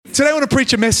Today I want to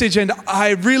preach a message, and I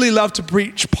really love to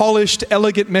preach polished,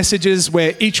 elegant messages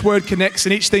where each word connects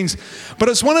and each thing's, but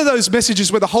it's one of those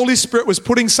messages where the Holy Spirit was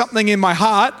putting something in my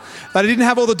heart that I didn't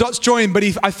have all the dots joined, but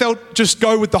I felt just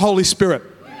go with the Holy Spirit.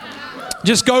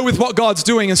 Just go with what God's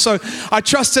doing. And so I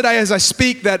trust today as I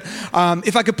speak that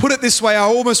if I could put it this way, I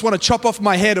almost want to chop off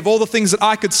my head of all the things that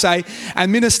I could say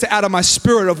and minister out of my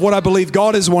spirit of what I believe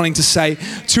God is wanting to say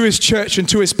to His church and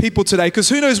to His people today. Because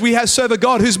who knows, we serve a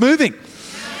God who's moving.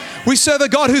 We serve a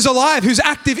God who's alive, who's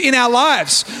active in our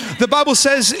lives. The Bible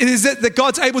says it is that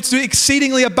God's able to do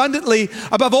exceedingly abundantly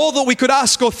above all that we could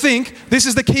ask or think. This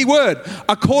is the key word,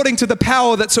 according to the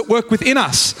power that's at work within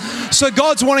us. So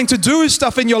God's wanting to do His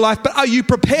stuff in your life, but are you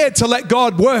prepared to let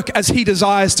God work as He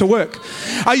desires to work?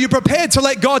 Are you prepared to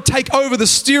let God take over the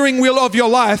steering wheel of your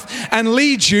life and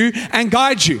lead you and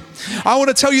guide you? I want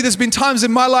to tell you, there's been times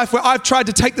in my life where I've tried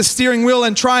to take the steering wheel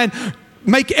and try and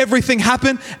make everything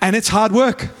happen, and it's hard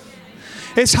work.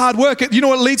 It's hard work. You know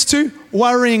what it leads to?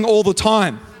 Worrying all the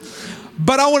time.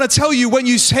 But I want to tell you, when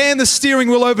you hand the steering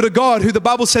wheel over to God, who the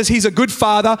Bible says He's a good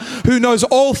Father, who knows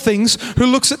all things, who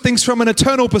looks at things from an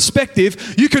eternal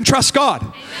perspective, you can trust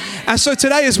God. And so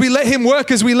today, as we let Him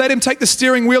work, as we let Him take the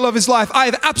steering wheel of His life, I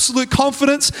have absolute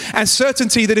confidence and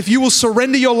certainty that if you will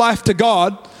surrender your life to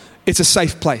God, it's a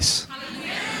safe place.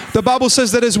 The Bible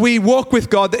says that as we walk with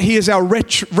God, that He is our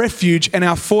refuge and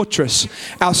our fortress,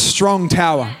 our strong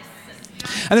tower.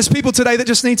 And there's people today that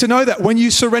just need to know that when you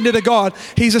surrender to God,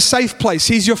 He's a safe place.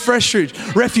 He's your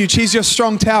refuge. He's your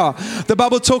strong tower. The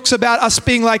Bible talks about us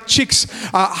being like chicks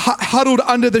huddled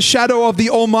under the shadow of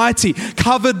the Almighty,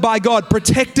 covered by God,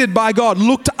 protected by God,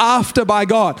 looked after by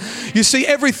God. You see,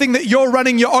 everything that you're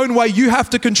running your own way, you have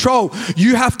to control,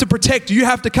 you have to protect, you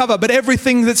have to cover. But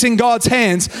everything that's in God's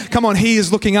hands, come on, He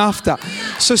is looking after.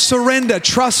 So surrender,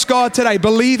 trust God today,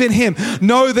 believe in Him,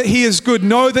 know that He is good,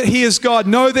 know that He is God,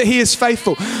 know that He is faithful.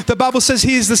 The Bible says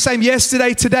He is the same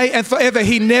yesterday, today, and forever.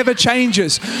 He never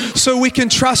changes. So we can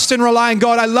trust and rely on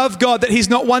God. I love God that He's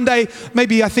not one day,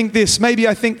 maybe I think this, maybe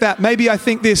I think that, maybe I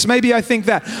think this, maybe I think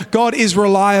that. God is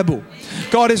reliable.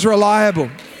 God is reliable.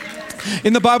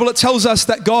 In the Bible, it tells us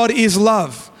that God is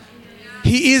love.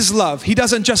 He is love. He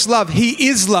doesn't just love, He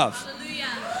is love.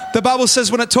 The Bible says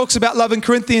when it talks about love in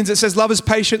Corinthians, it says love is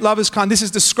patient, love is kind. This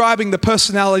is describing the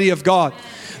personality of God.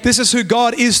 This is who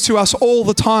God is to us all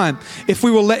the time if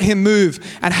we will let Him move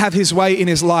and have His way in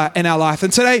our life.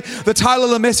 And today, the title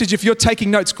of the message, if you're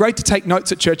taking notes, great to take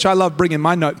notes at church. I love bringing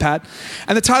my notepad.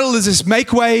 And the title is this: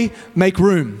 Make Way, Make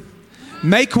Room.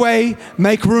 Make way,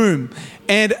 make room.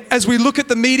 And as we look at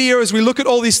the media, as we look at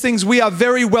all these things, we are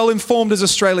very well informed as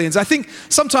Australians. I think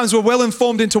sometimes we're well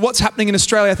informed into what's happening in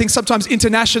Australia. I think sometimes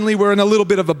internationally we're in a little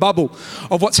bit of a bubble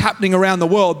of what's happening around the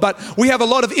world. But we have a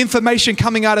lot of information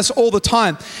coming at us all the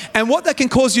time. And what that can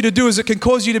cause you to do is it can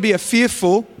cause you to be a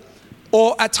fearful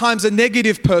or at times a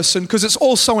negative person because it's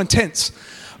all so intense.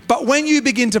 But when you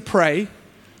begin to pray,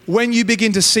 when you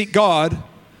begin to seek God,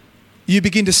 you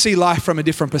begin to see life from a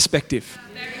different perspective.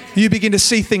 You begin to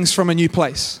see things from a new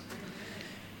place.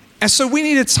 And so we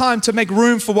need a time to make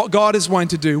room for what God is wanting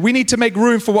to do. We need to make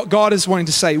room for what God is wanting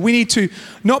to say. We need to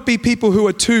not be people who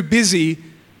are too busy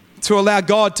to allow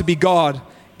God to be God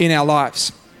in our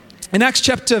lives. In Acts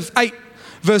chapter 8,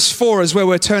 verse 4 is where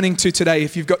we're turning to today,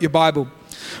 if you've got your Bible.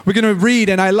 We're going to read,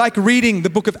 and I like reading the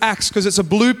book of Acts because it's a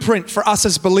blueprint for us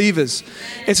as believers.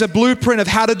 It's a blueprint of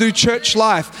how to do church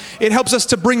life. It helps us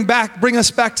to bring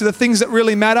us back to the things that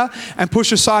really matter and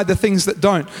push aside the things that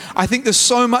don't. I think there's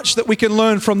so much that we can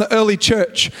learn from the early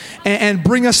church and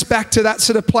bring us back to that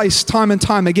sort of place time and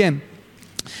time again.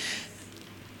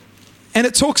 And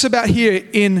it talks about here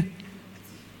in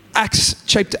Acts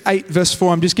chapter 8, verse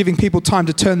 4. I'm just giving people time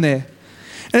to turn there.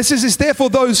 And it says, "It's therefore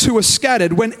those who were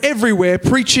scattered went everywhere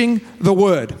preaching the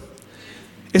word."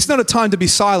 It's not a time to be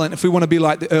silent if we want to be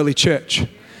like the early church.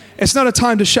 It's not a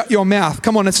time to shut your mouth.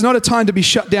 Come on, it's not a time to be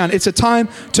shut down. It's a time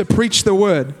to preach the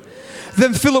word.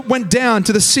 Then Philip went down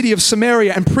to the city of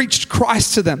Samaria and preached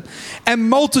Christ to them. And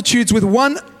multitudes with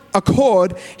one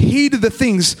accord heeded the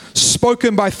things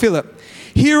spoken by Philip,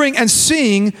 hearing and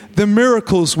seeing the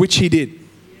miracles which he did.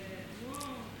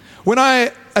 When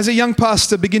I, as a young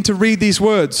pastor, begin to read these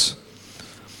words,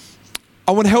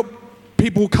 I want to help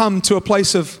people come to a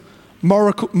place of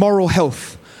moral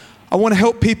health. I want to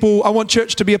help people. I want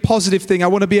church to be a positive thing. I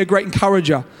want to be a great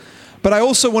encourager. But I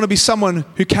also want to be someone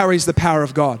who carries the power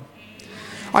of God.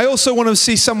 I also want to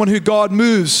see someone who God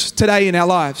moves today in our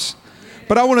lives.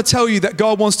 But I want to tell you that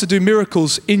God wants to do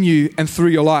miracles in you and through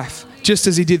your life, just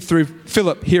as He did through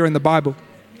Philip here in the Bible.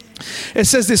 It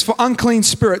says this: "For unclean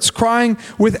spirits, crying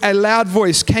with a loud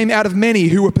voice, came out of many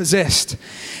who were possessed,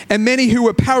 and many who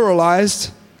were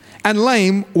paralyzed and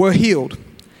lame were healed.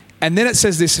 And then it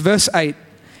says this, verse 8,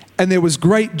 and there was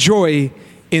great joy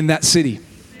in that city.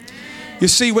 You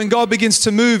see, when God begins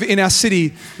to move in our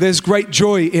city, there's great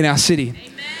joy in our city.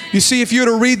 You see, if you were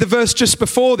to read the verse just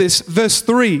before this, verse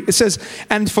 3, it says,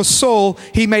 and for Saul,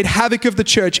 he made havoc of the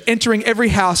church, entering every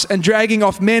house and dragging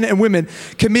off men and women,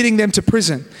 committing them to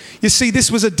prison. You see, this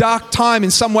was a dark time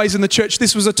in some ways in the church.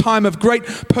 This was a time of great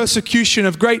persecution,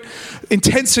 of great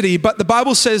intensity. But the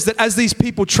Bible says that as these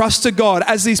people trusted God,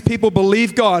 as these people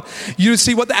believed God, you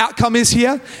see what the outcome is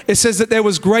here? It says that there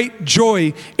was great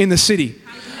joy in the city.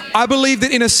 I believe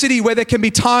that in a city where there can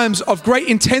be times of great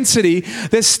intensity,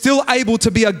 there's still able to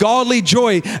be a godly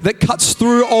joy that cuts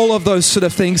through all of those sort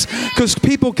of things, because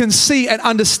people can see and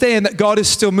understand that God is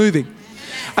still moving.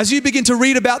 As you begin to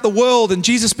read about the world and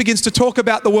Jesus begins to talk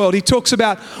about the world, he talks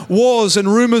about wars and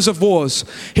rumors of wars.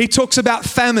 He talks about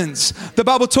famines. The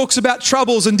Bible talks about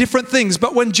troubles and different things.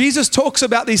 But when Jesus talks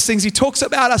about these things, he talks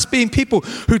about us being people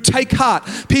who take heart,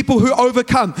 people who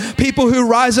overcome, people who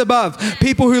rise above,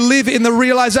 people who live in the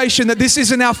realization that this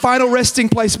isn't our final resting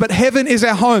place, but heaven is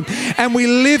our home. And we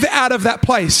live out of that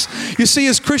place. You see,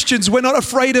 as Christians, we're not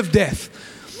afraid of death.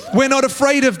 We're not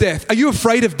afraid of death. Are you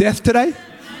afraid of death today?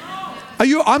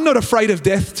 I'm not afraid of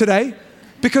death today,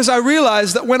 because I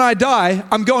realize that when I die,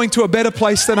 I'm going to a better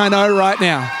place than I know right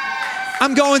now.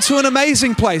 I'm going to an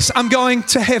amazing place. I'm going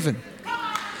to heaven.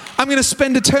 I'm going to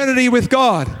spend eternity with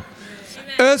God.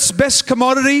 Earth's best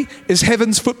commodity is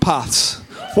heaven's footpaths.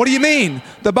 What do you mean?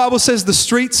 The Bible says the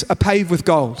streets are paved with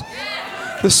gold.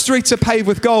 The streets are paved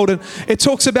with gold. And it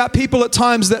talks about people at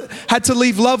times that had to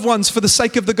leave loved ones for the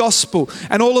sake of the gospel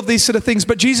and all of these sort of things.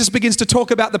 But Jesus begins to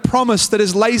talk about the promise that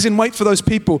is lays in wait for those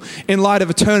people in light of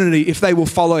eternity if they will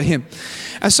follow him.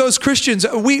 And so as Christians,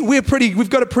 we've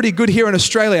got it pretty good here in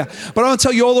Australia. But I want to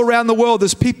tell you, all around the world,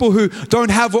 there's people who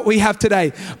don't have what we have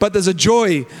today. But there's a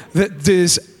joy that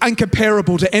is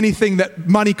incomparable to anything that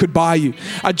money could buy you.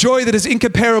 A joy that is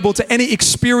incomparable to any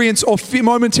experience or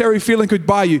momentary feeling could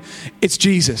buy you. It's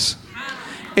Jesus.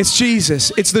 It's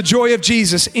Jesus. It's the joy of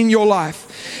Jesus in your life.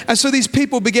 And so these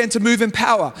people began to move in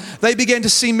power. They began to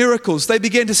see miracles. They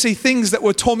began to see things that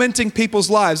were tormenting people's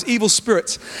lives, evil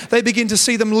spirits. They began to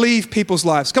see them leave people's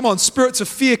lives. Come on, spirits of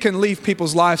fear can leave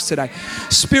people's lives today.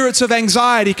 Spirits of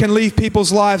anxiety can leave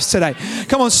people's lives today.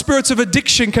 Come on, spirits of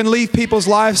addiction can leave people's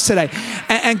lives today.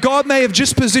 And God may have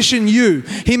just positioned you.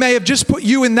 He may have just put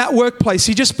you in that workplace.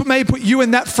 He just may have put you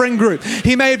in that friend group.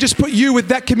 He may have just put you with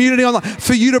that community online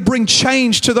for you to bring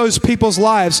change to those people's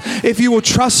lives. If you will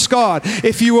trust God,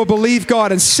 if you will believe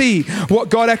God and see what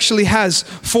God actually has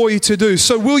for you to do.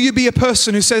 So will you be a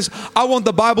person who says, I want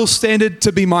the Bible standard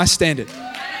to be my standard?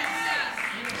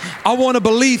 I want to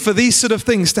believe for these sort of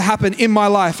things to happen in my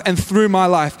life and through my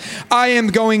life. I am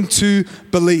going to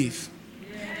believe.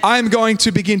 I am going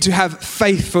to begin to have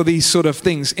faith for these sort of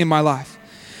things in my life.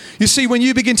 You see, when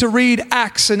you begin to read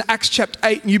Acts and Acts chapter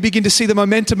 8 and you begin to see the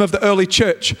momentum of the early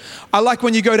church, I like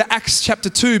when you go to Acts chapter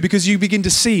 2 because you begin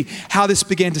to see how this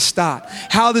began to start,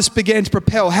 how this began to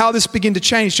propel, how this began to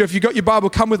change. So if you've got your Bible,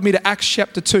 come with me to Acts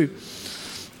chapter 2.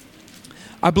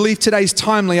 I believe today's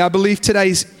timely. I believe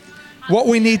today's what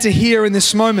we need to hear in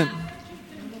this moment.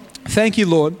 Thank you,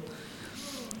 Lord.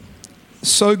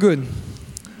 So good.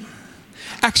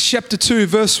 Acts chapter 2,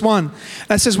 verse 1.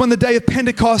 And it says, when the day of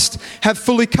Pentecost had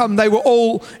fully come, they were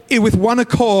all with one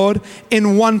accord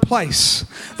in one place.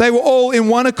 They were all in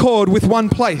one accord with one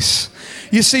place.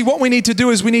 You see, what we need to do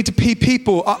is we need to be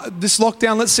people. This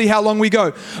lockdown, let's see how long we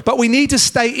go. But we need to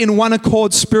stay in one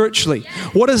accord spiritually.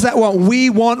 What does that want? We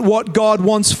want what God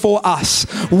wants for us.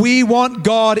 We want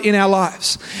God in our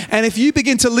lives. And if you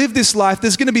begin to live this life,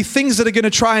 there's going to be things that are going to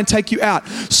try and take you out.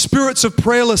 Spirits of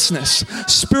prayerlessness,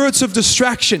 spirits of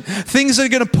distraction, things that are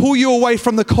going to pull you away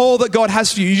from the call that God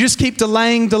has for you. You just keep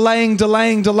delaying. But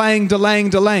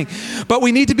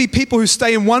we need to be people who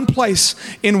stay in one place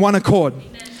in one accord.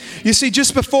 You see,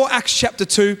 just before Acts chapter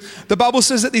 2, the Bible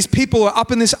says that these people are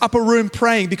up in this upper room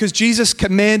praying because Jesus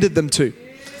commanded them to.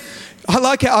 I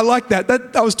like it. I like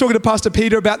that. I was talking to Pastor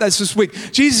Peter about that this week.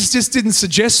 Jesus just didn't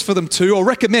suggest for them to or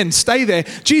recommend, stay there.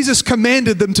 Jesus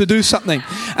commanded them to do something.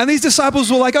 And these disciples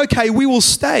were like, okay, we will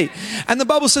stay. And the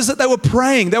Bible says that they were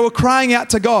praying. They were crying out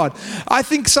to God. I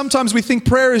think sometimes we think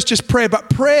prayer is just prayer,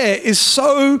 but prayer is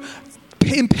so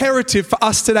imperative for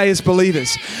us today as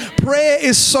believers. Prayer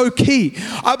is so key.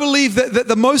 I believe that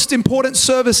the most important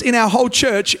service in our whole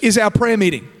church is our prayer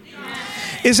meeting.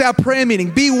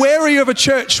 Be wary of a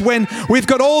church when we've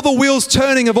got all the wheels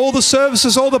turning of all the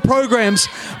services, all the programs,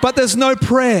 but there's no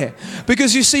prayer.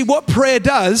 Because you see, what prayer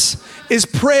does is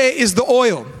prayer is the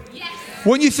oil.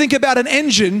 When you think about an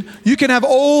engine, you can have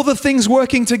all the things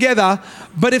working together,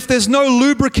 But if there's no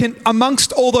lubricant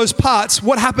amongst all those parts,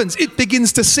 what happens? It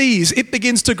begins to seize. It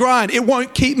begins to grind. It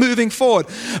won't keep moving forward.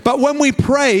 But when we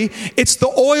pray, it's the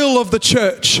oil of the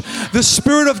church, the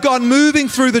Spirit of God moving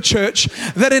through the church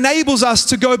that enables us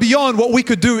to go beyond what we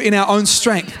could do in our own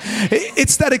strength.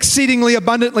 It's that exceedingly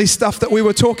abundantly stuff that we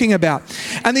were talking about.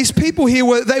 And these people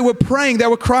here, they were praying. They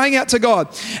were crying out to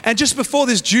God. And just before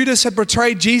this, Judas had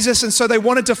betrayed Jesus. And so they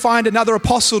wanted to find another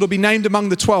apostle to be named among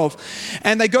the 12.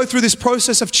 And they go through this process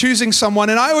of choosing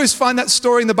someone. And I always find that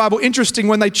story in the Bible interesting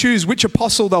when they choose which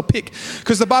apostle they'll pick,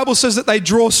 because the Bible says that they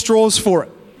draw straws for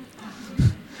it.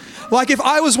 Like if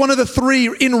I was one of the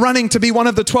 3 in running to be one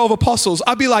of the 12 apostles,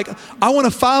 I'd be like, I want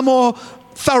a far more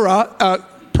thorough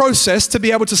process to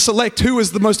be able to select who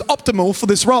is the most optimal for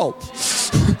this role.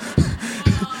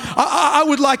 I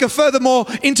would like a furthermore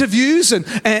interviews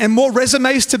and more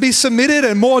resumes to be submitted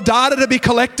and more data to be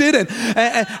collected.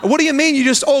 And what do you mean you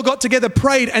just all got together,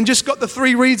 prayed, and just got the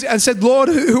 3 reads and said, Lord,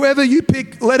 whoever you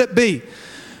pick, let it be.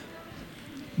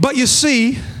 But you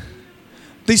see,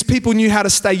 these people knew how to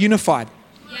stay unified.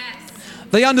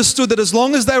 They understood that as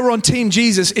long as they were on Team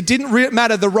Jesus, it didn't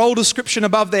matter the role description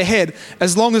above their head,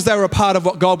 as long as they were a part of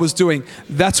what God was doing.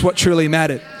 That's what truly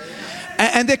mattered.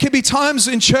 And there can be times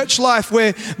in church life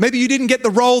where maybe you didn't get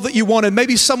the role that you wanted.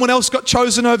 Maybe someone else got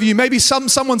chosen over you. Maybe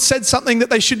someone said something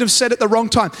that they shouldn't have said at the wrong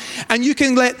time. And you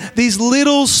can let these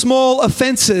little small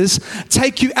offenses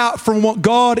take you out from what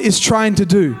God is trying to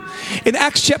do. In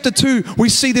Acts chapter 2, we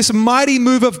see this mighty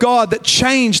move of God that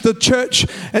changed the church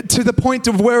to the point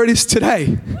of where it is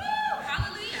today.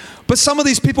 But some of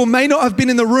these people may not have been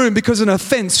in the room because an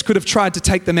offense could have tried to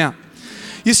take them out.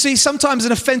 You see, sometimes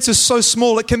an offense is so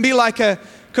small, it can be like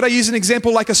could I use an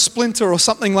example like a splinter or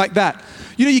something like that?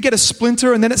 You know, you get a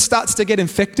splinter and then it starts to get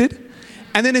infected.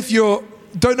 And then if you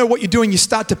don't know what you're doing, you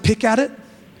start to pick at it.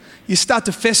 You start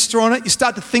to fester on it. You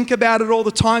start to think about it all the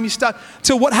time.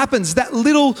 Till what happens? That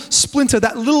little splinter,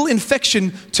 that little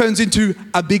infection turns into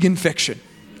a big infection.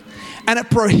 And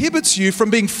it prohibits you from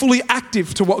being fully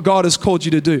active to what God has called you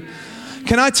to do.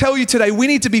 Can I tell you today, we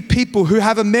need to be people who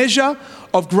have a measure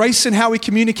of grace in how we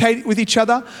communicate with each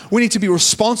other. We need to be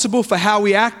responsible for how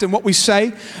we act and what we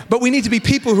say, but we need to be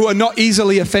people who are not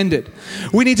easily offended.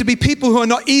 We need to be people who are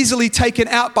not easily taken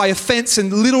out by offense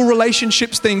and little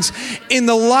relationships things in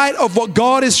the light of what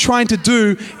God is trying to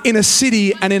do in a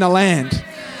city and in a land.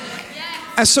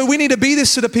 And so we need to be this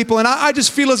sort of people. And I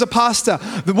just feel as a pastor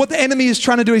that what the enemy is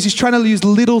trying to do is he's trying to use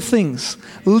little things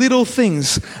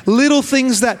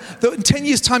that in 10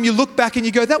 years' time you look back and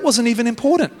you go, that wasn't even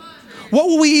important. What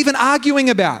were we even arguing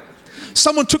about?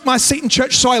 Someone took my seat in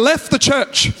church, so I left the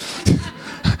church.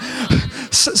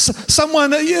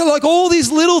 Someone, like all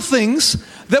these little things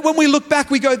that when we look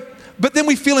back, we go, but then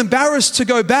we feel embarrassed to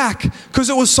go back because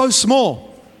it was so small.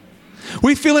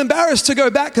 We feel embarrassed to go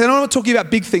back. And I'm not talking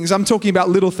about big things. I'm talking about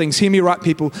little things. Hear me right,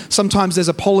 people. Sometimes there's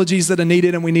apologies that are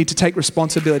needed and we need to take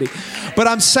responsibility. But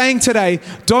I'm saying today,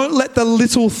 don't let the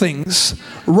little things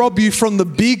rob you from the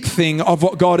big thing of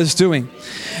what God is doing.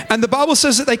 And the Bible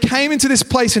says that they came into this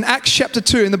place in Acts chapter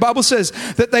 2. And the Bible says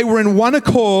that they were in one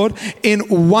accord in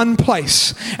one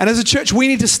place. And as a church, we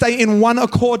need to stay in one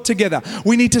accord together.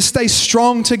 We need to stay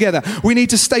strong together. We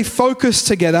need to stay focused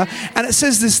together. And it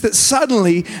says this, that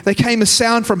suddenly they came a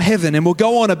sound from heaven, and we'll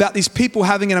go on about these people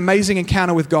having an amazing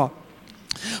encounter with God.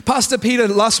 Pastor Peter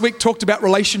last week talked about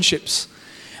relationships,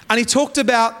 and he talked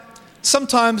about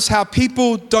sometimes how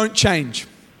people don't change.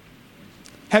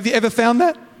 Have you ever found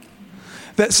that?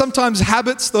 That sometimes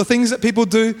habits, the things that people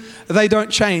do, they don't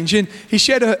change. And he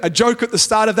shared a joke at the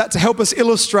start of that to help us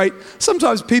illustrate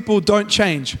sometimes people don't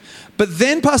change. But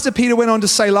then Pastor Peter went on to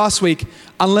say last week,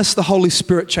 unless the Holy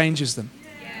Spirit changes them.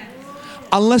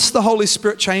 Unless the Holy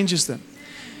Spirit changes them.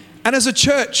 And as a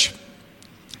church,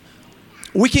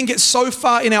 we can get so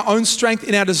far in our own strength,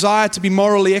 in our desire to be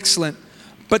morally excellent,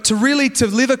 but to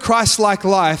live a Christ-like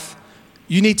life,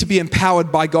 you need to be empowered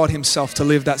by God Himself to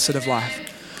live that sort of life.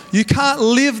 You can't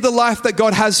live the life that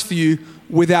God has for you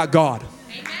without God.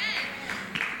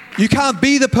 You can't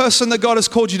be the person that God has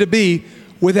called you to be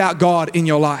without God in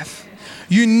your life.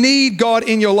 You need God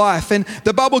in your life. And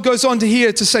the Bible goes on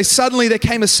to say, suddenly there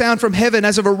came a sound from heaven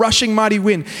as of a rushing mighty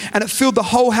wind, and it filled the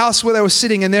whole house where they were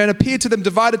sitting. And there appeared to them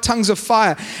divided tongues of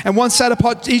fire, and one sat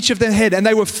upon each of their head, and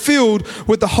they were filled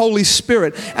with the Holy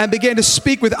Spirit and began to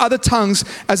speak with other tongues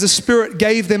as the Spirit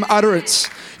gave them utterance.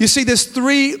 You see, there's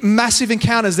 3 massive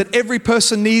encounters that every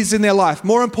person needs in their life.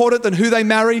 More important than who they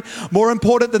marry, more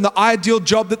important than the ideal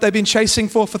job that they've been chasing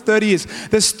for 30 years.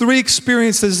 There's 3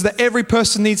 experiences that every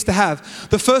person needs to have.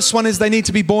 The first one is they need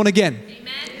to be born again.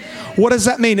 Amen. What does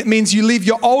that mean? It means you leave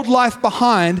your old life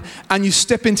behind and you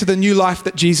step into the new life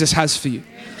that Jesus has for you.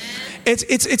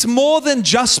 It's more than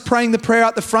just praying the prayer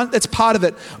out the front. That's part of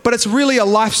it. But it's really a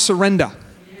life surrender.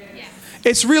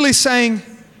 It's really saying,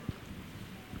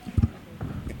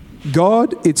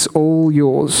 God, it's all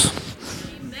yours.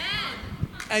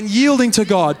 And yielding to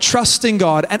God, trusting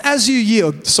God. And as you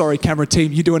yield, sorry, camera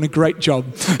team, you're doing a great job.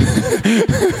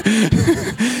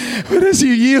 But as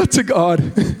you yield to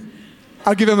God,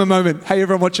 I'll give him a moment. Hey,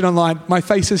 everyone watching online, my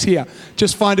face is here.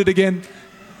 Just find it again.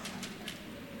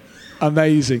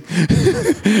 Amazing.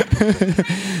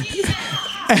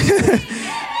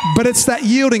 But it's that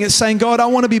yielding. It's saying, God, I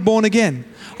want to be born again.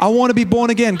 I want to be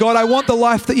born again. God, I want the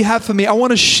life that you have for me. I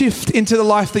want to shift into the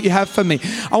life that you have for me.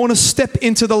 I want to step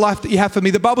into the life that you have for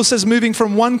me. The Bible says moving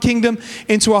from one kingdom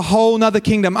into a whole nother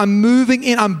kingdom. I'm moving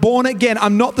in. I'm born again.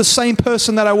 I'm not the same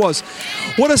person that I was.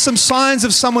 What are some signs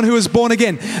of someone who is born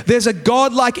again? There's a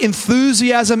God-like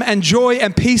enthusiasm and joy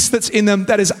and peace that's in them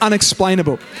that is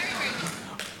unexplainable.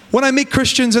 When I meet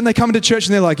Christians and they come to church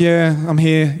and they're like, yeah, I'm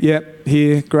here. Yep,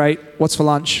 here. Great. What's for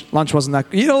lunch? Lunch wasn't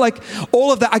that. Like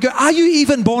all of that. I go, are you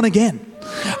even born again?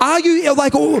 Are you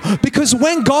like, because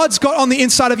when God's got on the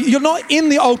inside of you, you're not in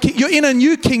the old kingdom, you're in a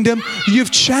new kingdom.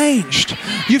 You've changed.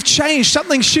 You've changed.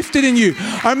 Something shifted in you.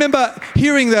 I remember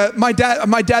hearing my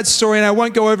dad's story, and I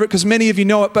won't go over it because many of you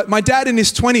know it, but my dad in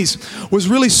his 20s was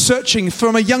really searching.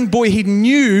 From a young boy, he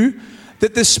knew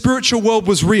that the spiritual world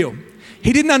was real.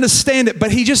 He didn't understand it,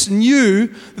 but he just knew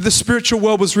that the spiritual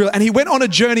world was real. And he went on a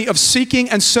journey of seeking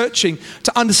and searching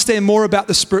to understand more about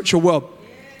the spiritual world.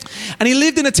 And he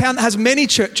lived in a town that has many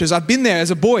churches. I've been there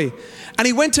as a boy.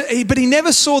 And but he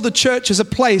never saw the church as a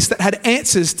place that had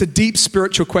answers to deep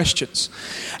spiritual questions.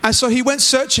 And so he went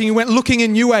searching, he went looking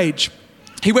in New Age.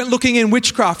 He went looking in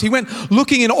witchcraft. He went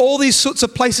looking in all these sorts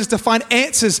of places to find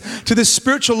answers to this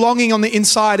spiritual longing on the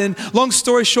inside. And long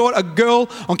story short, a girl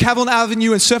on Cavalon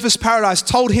Avenue in Surfers Paradise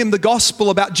told him the gospel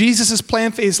about Jesus'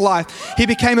 plan for his life. He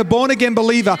became a born-again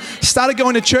believer, started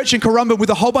going to church in Corumba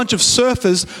with a whole bunch of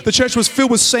surfers. The church was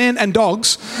filled with sand and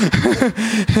dogs.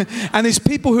 And these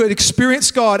people who had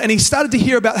experienced God. And he started to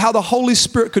hear about how the Holy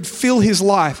Spirit could fill his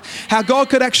life, how God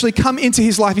could actually come into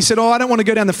his life. He said, I don't want to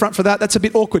go down the front for that. That's a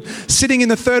bit awkward. Sitting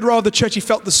in the third row of the church, he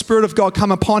felt the Spirit of God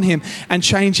come upon him and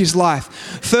change his life.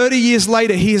 30 years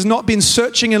later, he has not been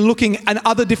searching and looking in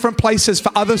other different places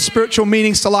for other spiritual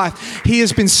meanings to life. He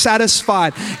has been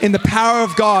satisfied in the power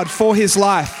of God for his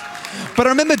life. But I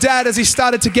remember Dad, as he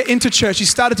started to get into church, he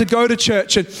started to go to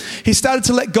church and he started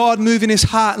to let God move in his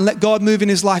heart and let God move in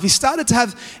his life. He started to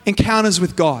have encounters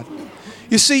with God.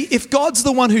 You see, if God's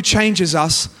the one who changes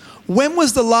us, when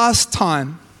was the last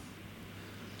time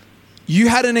you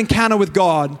had an encounter with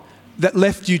God that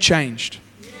left you changed?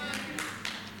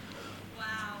 Wow.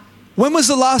 When was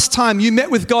the last time you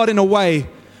met with God in a way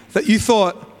that you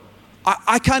thought,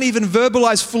 I can't even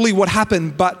verbalize fully what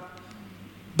happened, but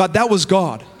that was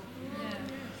God?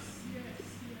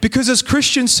 Because as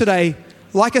Christians today,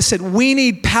 like I said, we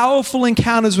need powerful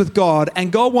encounters with God,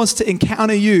 and God wants to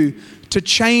encounter you to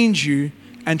change you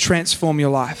and transform your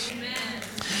life. Amen.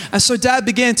 And so Dad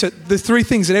began the three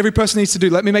things that every person needs to do.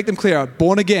 Let me make them clear.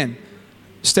 Born again,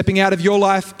 stepping out of your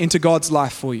life into God's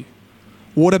life for you.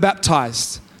 Water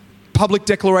baptized, public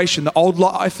declaration. The old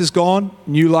life is gone,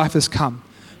 new life has come.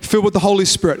 Filled with the Holy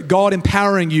Spirit, God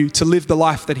empowering you to live the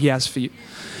life that he has for you.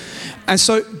 And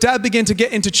so Dad began to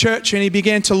get into church and he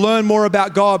began to learn more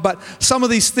about God. But some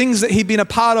of these things that he'd been a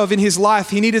part of in his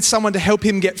life, he needed someone to help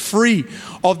him get free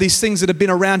of these things that had been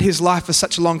around his life for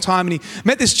such a long time. And he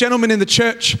met this gentleman in the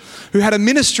church who had a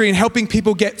ministry in helping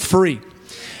people get free.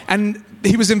 And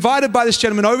he was invited by this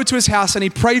gentleman over to his house and he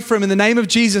prayed for him in the name of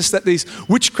Jesus that these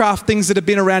witchcraft things that had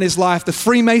been around his life, the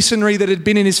Freemasonry that had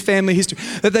been in his family history,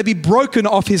 that they be broken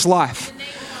off his life.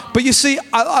 But you see,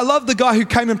 I love the guy who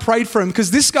came and prayed for him because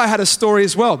this guy had a story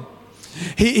as well.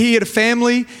 He had a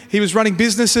family, he was running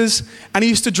businesses, and he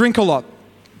used to drink a lot.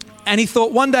 And he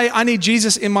thought, one day I need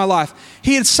Jesus in my life.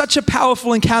 He had such a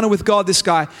powerful encounter with God, this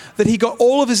guy, that he got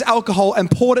all of his alcohol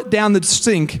and poured it down the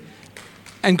sink,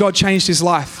 and God changed his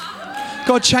life.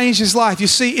 God changed his life. You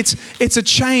see, it's a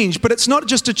change, but it's not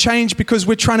just a change because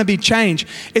we're trying to be changed.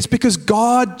 It's because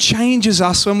God changes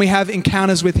us when we have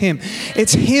encounters with him.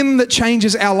 It's him that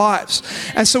changes our lives.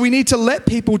 And so we need to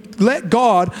let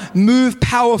God move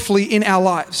powerfully in our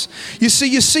lives. You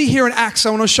see here in Acts,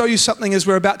 I want to show you something as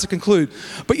we're about to conclude.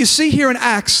 But you see here in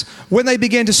Acts, when they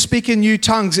began to speak in new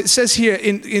tongues, it says here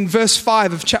in verse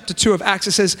 5 of chapter 2 of Acts,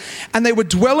 it says, and they were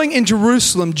dwelling in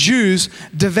Jerusalem, Jews,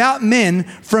 devout men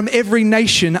from every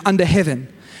nation under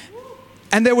heaven.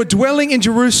 And there were dwelling in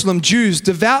Jerusalem Jews,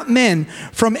 devout men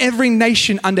from every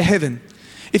nation under heaven.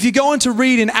 If you go on to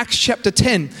read in Acts chapter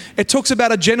 10, it talks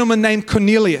about a gentleman named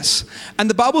Cornelius. And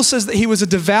the Bible says that he was a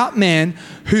devout man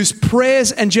whose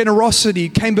prayers and generosity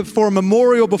came before a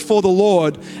memorial before the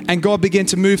Lord, and God began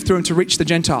to move through him to reach the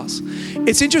Gentiles.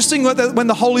 It's interesting that when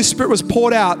the Holy Spirit was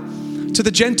poured out to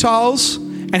the Gentiles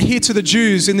and here to the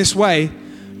Jews in this way,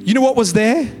 you know what was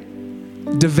there?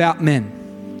 Devout men.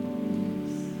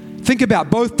 Think about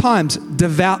both times,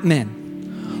 devout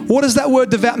men. What does that word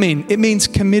devout mean? It means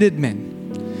committed men.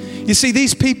 You see,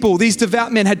 these people, these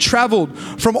devout men had traveled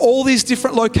from all these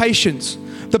different locations.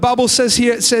 The Bible says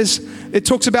here, it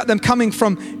talks about them coming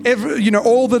from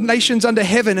all the nations under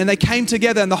heaven, and they came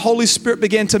together and the Holy Spirit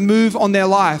began to move on their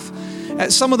life.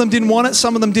 Some of them didn't want it,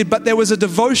 some of them did, but there was a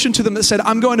devotion to them that said,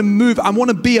 I'm going to move. I want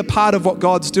to be a part of what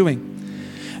God's doing.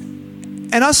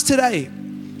 And us today,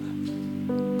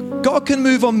 God can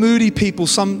move on moody people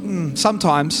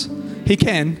sometimes. He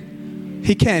can.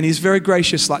 He's very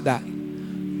gracious like that.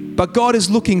 But God is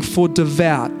looking for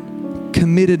devout,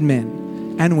 committed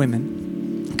men and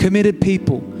women, committed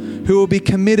people who will be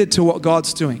committed to what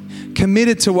God's doing,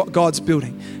 committed to what God's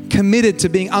building, committed to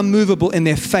being unmovable in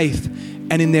their faith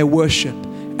and in their worship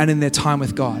and in their time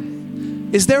with God.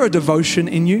 Is there a devotion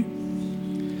in you?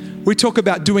 We talk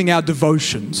about doing our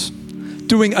devotions,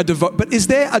 but is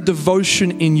there a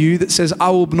devotion in you that says, I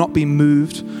will not be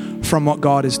moved from what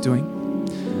God is doing?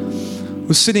 I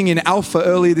was sitting in Alpha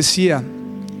earlier this year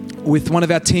with one of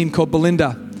our team called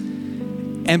Belinda.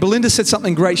 And Belinda said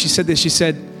something great. She said this. She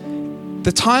said,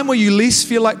 the time where you least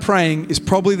feel like praying is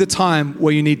probably the time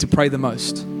where you need to pray the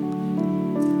most.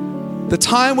 The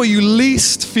time where you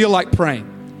least feel like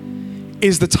praying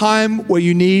is the time where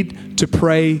you need to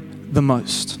pray the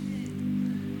most.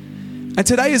 And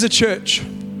today as a church,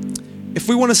 if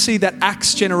we want to see that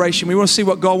Acts generation, we want to see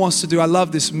what God wants to do. I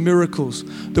love this, miracles,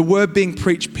 the word being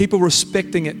preached, people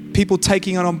respecting it, people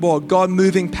taking it on board, God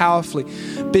moving powerfully,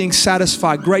 being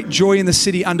satisfied, great joy in the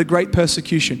city under great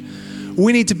persecution.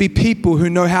 We need to be people who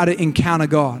know how to encounter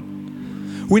God.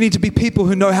 We need to be people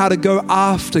who know how to go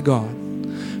after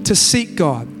God, to seek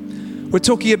God. We're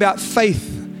talking about faith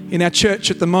in our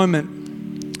church at the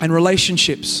moment and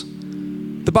relationships.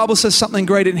 The Bible says something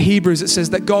great in Hebrews. It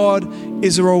says that God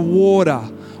is a rewarder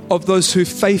of those who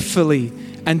faithfully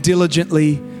and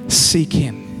diligently seek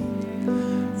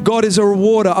Him. God is a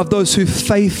rewarder of those who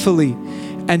faithfully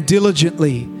and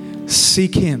diligently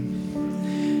seek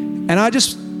Him. And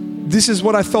this is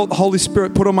what I felt the Holy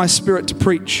Spirit put on my spirit to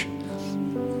preach.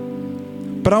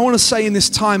 But I want to say in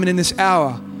this time and in this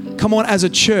hour, come on, as a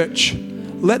church,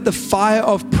 let the fire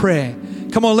of prayer,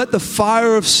 come on, let the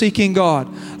fire of seeking God,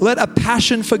 let a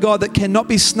passion for God that cannot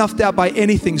be snuffed out by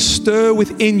anything stir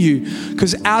within you,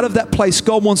 because out of that place,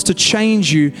 God wants to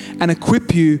change you and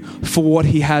equip you for what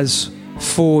He has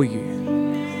for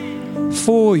you.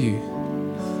 For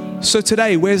you. So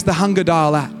today, where's the hunger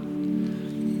dial at?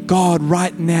 God,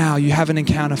 right now, you have an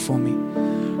encounter for me.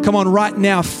 Come on, right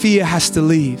now, fear has to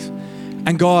leave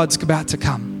and God's about to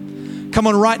come. Come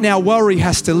on, right now, worry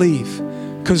has to leave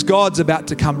because God's about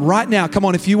to come. Right now, come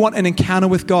on, if you want an encounter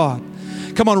with God,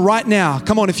 come on, right now,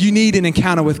 come on, if you need an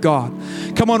encounter with God.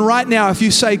 Come on, right now, if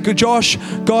you say, Josh,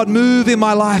 God, move in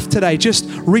my life today. Just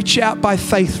reach out by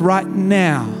faith right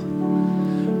now.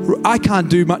 I can't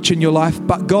do much in your life,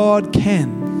 but God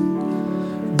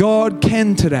can. God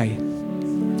can today.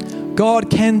 God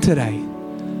can today.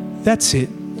 That's it.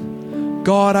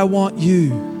 God, I want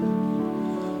you.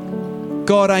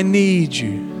 God, I need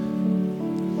you.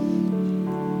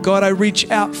 God, I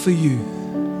reach out for you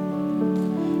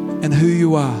and who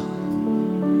you are.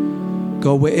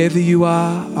 God, wherever you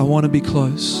are, I want to be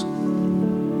close.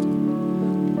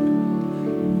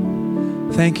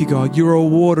 Thank you, God. You're a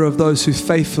rewarder of those who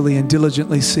faithfully and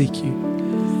diligently seek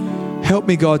you. Help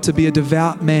me, God, to be a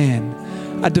devout man,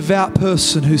 a devout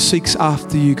person who seeks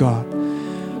after you, God.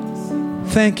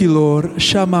 Thank you, Lord.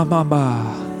 Shama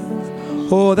mama.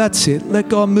 Oh, that's it. Let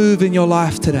God move in your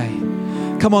life today.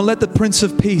 Come on, let the Prince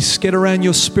of Peace get around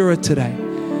your spirit today.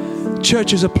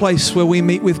 Church is a place where we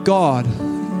meet with God.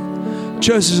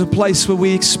 Church is a place where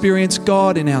we experience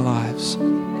God in our lives.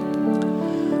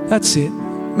 That's it.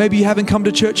 Maybe you haven't come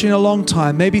to church in a long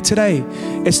time. Maybe today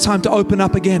it's time to open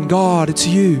up again. God, it's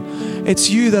you. It's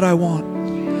you that I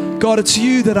want. God, it's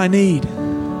you that I need.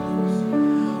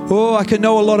 Oh, I can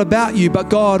know a lot about you, but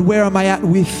God, where am I at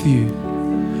with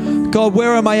you? God,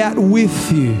 where am I at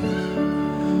with you?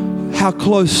 How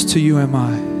close to you am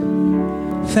I?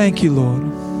 Thank you, Lord.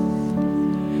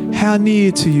 How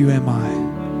near to you am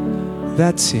I?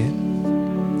 That's it.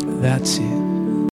 That's it.